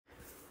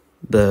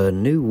The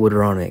new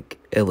Woodronic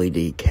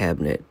LED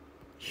cabinet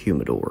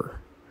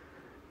humidor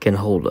can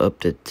hold up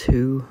to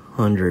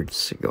 200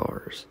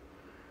 cigars.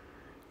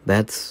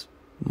 That's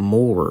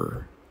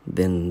more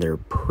than their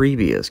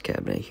previous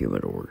cabinet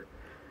humidor.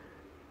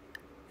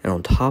 And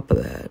on top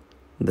of that,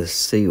 the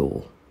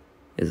seal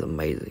is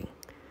amazing.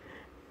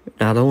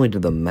 Not only do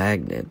the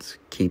magnets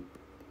keep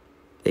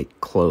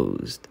it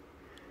closed,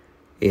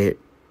 it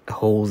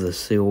holds the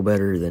seal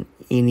better than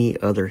any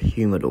other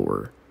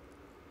humidor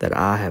that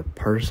I have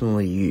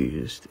personally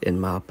used in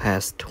my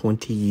past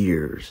 20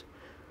 years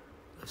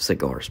of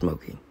cigar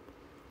smoking.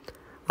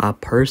 I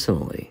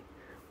personally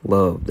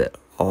love that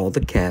all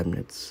the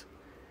cabinets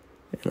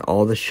and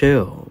all the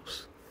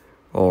shelves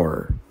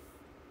are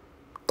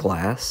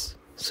glass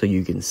so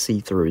you can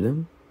see through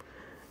them.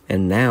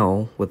 And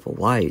now with the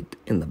light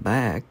in the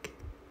back,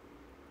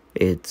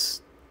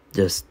 it's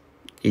just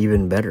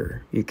even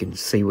better. You can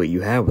see what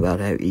you have without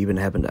even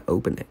having to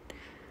open it.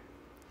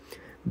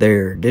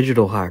 Their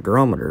digital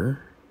hygrometer,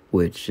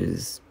 which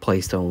is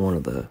placed on one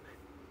of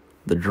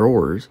the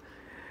drawers,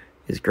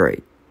 is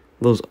great.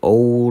 Those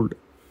old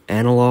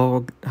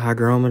analog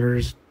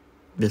hygrometers,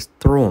 just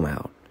throw them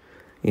out.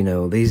 You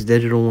know, these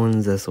digital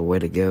ones, that's the way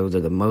to go.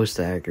 They're the most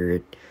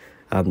accurate.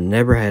 I've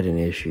never had an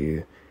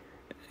issue,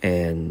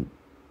 and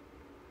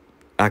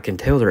I can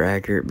tell they're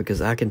accurate because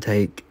I can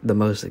take the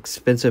most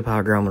expensive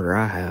hygrometer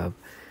I have,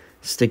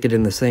 stick it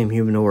in the same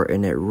humidor,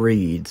 and it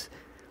reads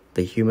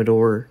the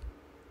humidor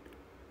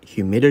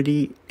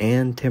humidity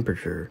and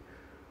temperature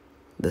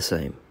the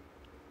same.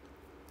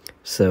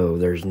 So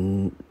there's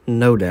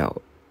no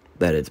doubt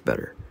that it's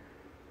better.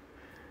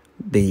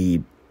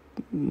 The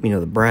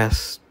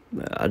brass,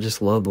 I just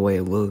love the way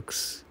it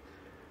looks.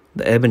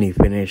 The ebony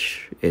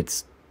finish,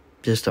 it's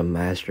just a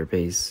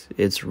masterpiece.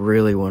 It's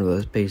really one of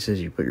those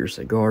pieces you put your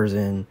cigars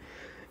in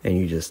and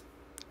you just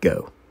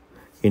go.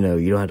 You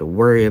don't have to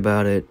worry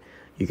about it.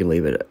 You can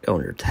leave it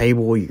on your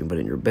table. You can put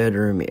it in your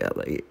bedroom.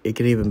 It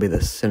could even be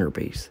the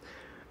centerpiece.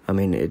 I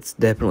mean, it's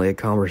definitely a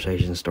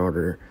conversation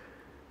starter.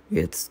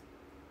 It's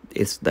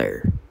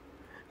there.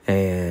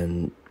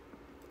 And,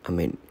 I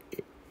mean,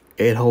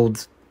 it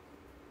holds,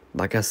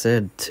 like I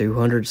said,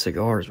 200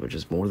 cigars, which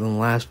is more than the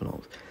last one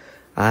holds.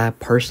 I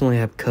personally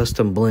have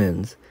custom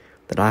blends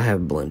that I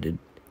have blended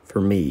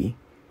for me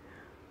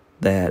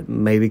that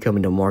may be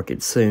coming to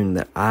market soon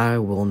that I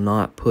will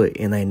not put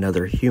in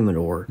another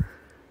humidor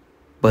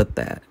but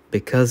that.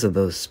 Because of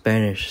those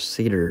Spanish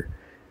cedar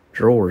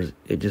drawers,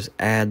 it just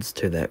adds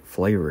to that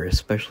flavor,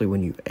 especially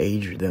when you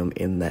age them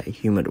in that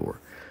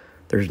humidor.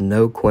 There's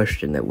no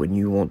question that when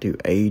you want to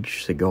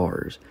age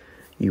cigars,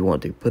 you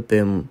want to put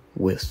them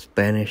with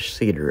Spanish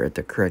cedar at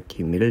the correct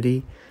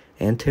humidity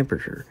and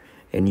temperature,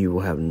 and you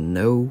will have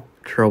no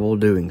trouble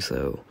doing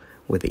so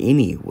with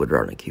any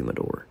Woodronic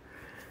humidor.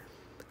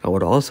 I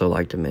would also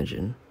like to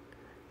mention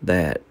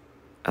that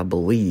I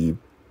believe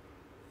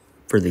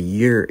for the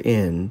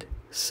year-end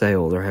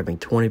sale, they're having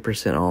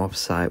 20% off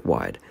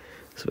site-wide.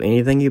 So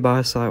anything you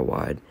buy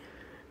site-wide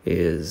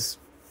is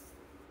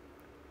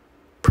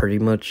pretty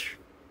much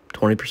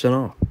 20%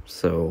 off.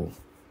 So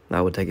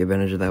I would take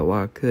advantage of that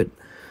while I could.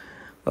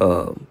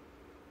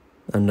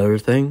 Another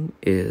thing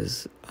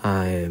is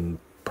I'm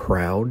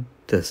proud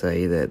to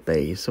say that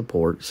they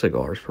support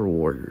Cigars for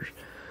Warriors.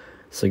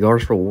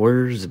 Cigars for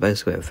Warriors is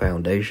basically a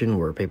foundation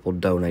where people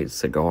donate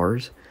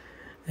cigars,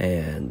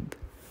 and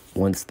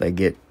once they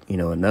get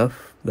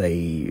enough,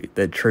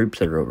 the troops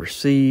that are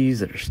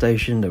overseas, that are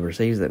stationed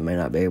overseas, that may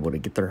not be able to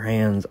get their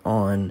hands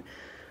on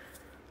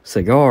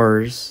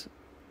cigars,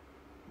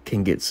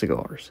 can get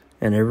cigars.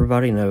 And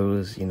everybody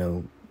knows,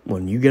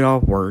 when you get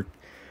off work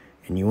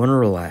and you want to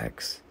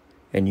relax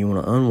and you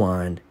want to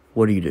unwind,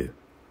 what do?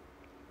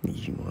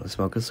 You want to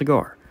smoke a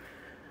cigar.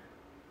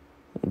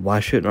 Why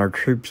shouldn't our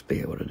troops be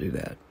able to do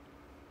that?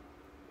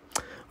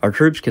 Our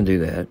troops can do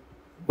that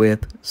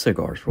with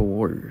Cigars for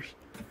Warriors.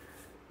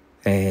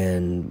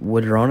 And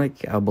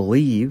Woodronic, I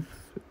believe,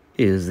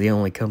 is the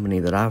only company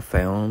that I've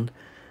found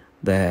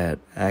that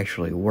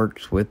actually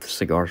works with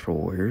Cigars for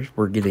Warriors.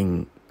 We're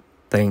getting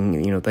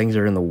things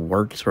are in the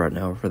works right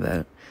now for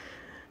that.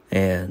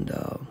 And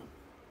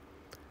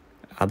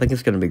I think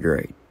it's going to be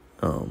great.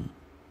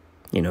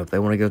 If they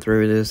want to go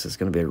through with this, it's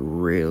going to be a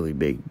really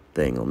big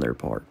thing on their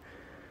part.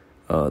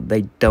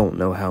 They don't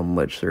know how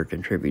much they're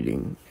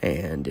contributing,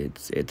 and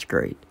it's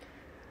great.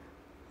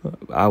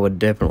 I would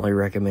definitely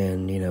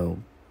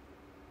recommend,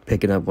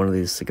 picking up one of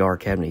these cigar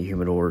cabinet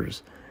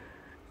humidors.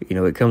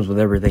 It comes with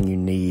everything you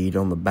need.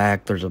 On the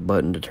back, there's a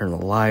button to turn the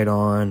light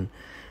on.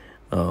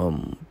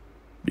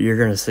 You're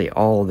going to see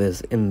all of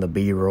this in the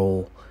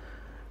B-roll.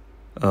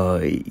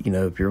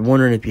 If you're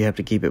wondering if you have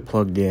to keep it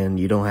plugged in,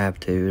 you don't have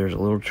to. There's a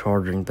little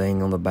charging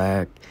thing on the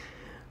back.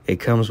 It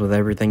comes with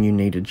everything you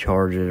need to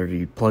charge it, or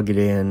you plug it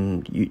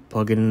in, you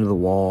plug it into the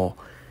wall.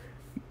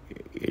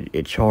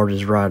 It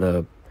charges right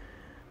up.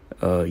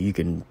 You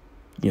can,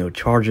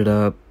 charge it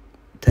up,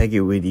 take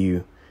it with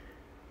you.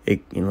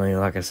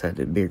 Like I said,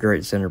 it'd be a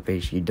great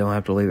centerpiece. You don't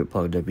have to leave it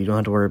plugged up. You don't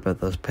have to worry about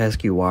those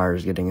pesky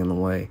wires getting in the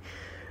way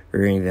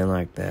or anything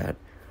like that.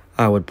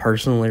 I would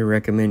personally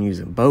recommend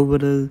using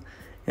Boveda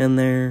in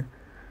there,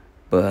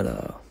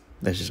 but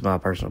that's just my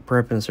personal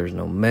preference. There's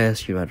no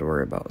mess. You don't have to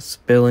worry about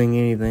spilling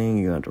anything.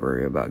 You don't have to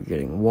worry about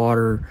getting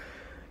water.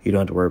 You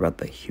don't have to worry about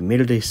the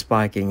humidity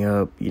spiking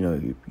up.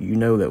 You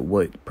know that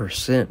what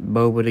percent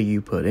Boveda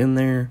you put in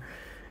there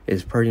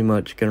is pretty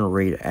much going to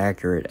read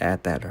accurate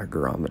at that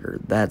hygrometer.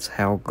 That's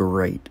how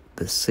great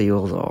the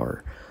seals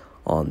are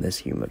on this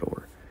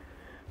humidor.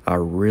 I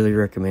really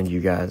recommend you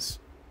guys